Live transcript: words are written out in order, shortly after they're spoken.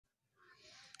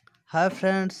Hi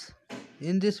friends,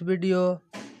 in this video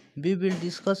we will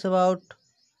discuss about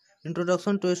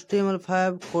Introduction to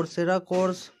HTML5 Coursera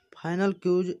course final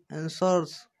quiz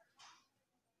answers,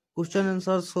 question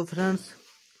answers. So friends,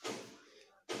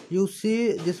 you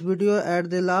see this video at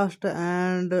the last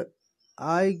and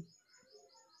I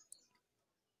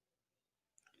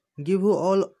give you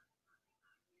all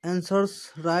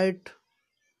answers right.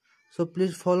 So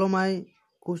please follow my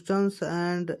questions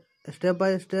and step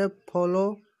by step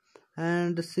follow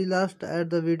and see last at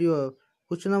the video.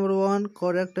 Question number 1,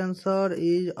 correct answer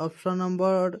is option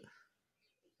number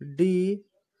D.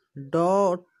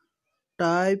 Dot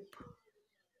type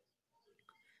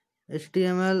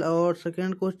HTML. Or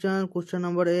second question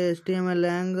number A, HTML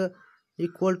lang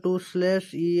equal to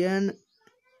 /en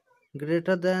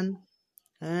greater than.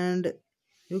 And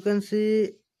you can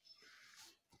see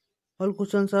all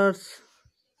questions are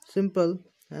simple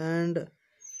and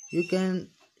you can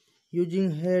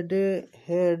using head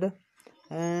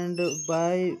and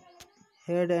by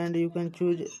head and you can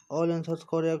choose all answers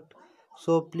correct.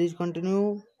 So please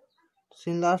continue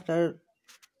see last till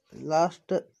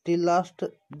last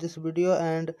this video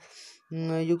and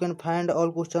you can find all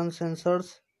questions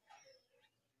answers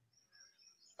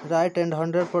right and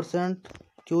 100%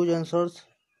 choose answers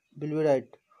will be right.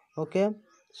 Okay,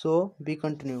 so we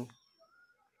continue.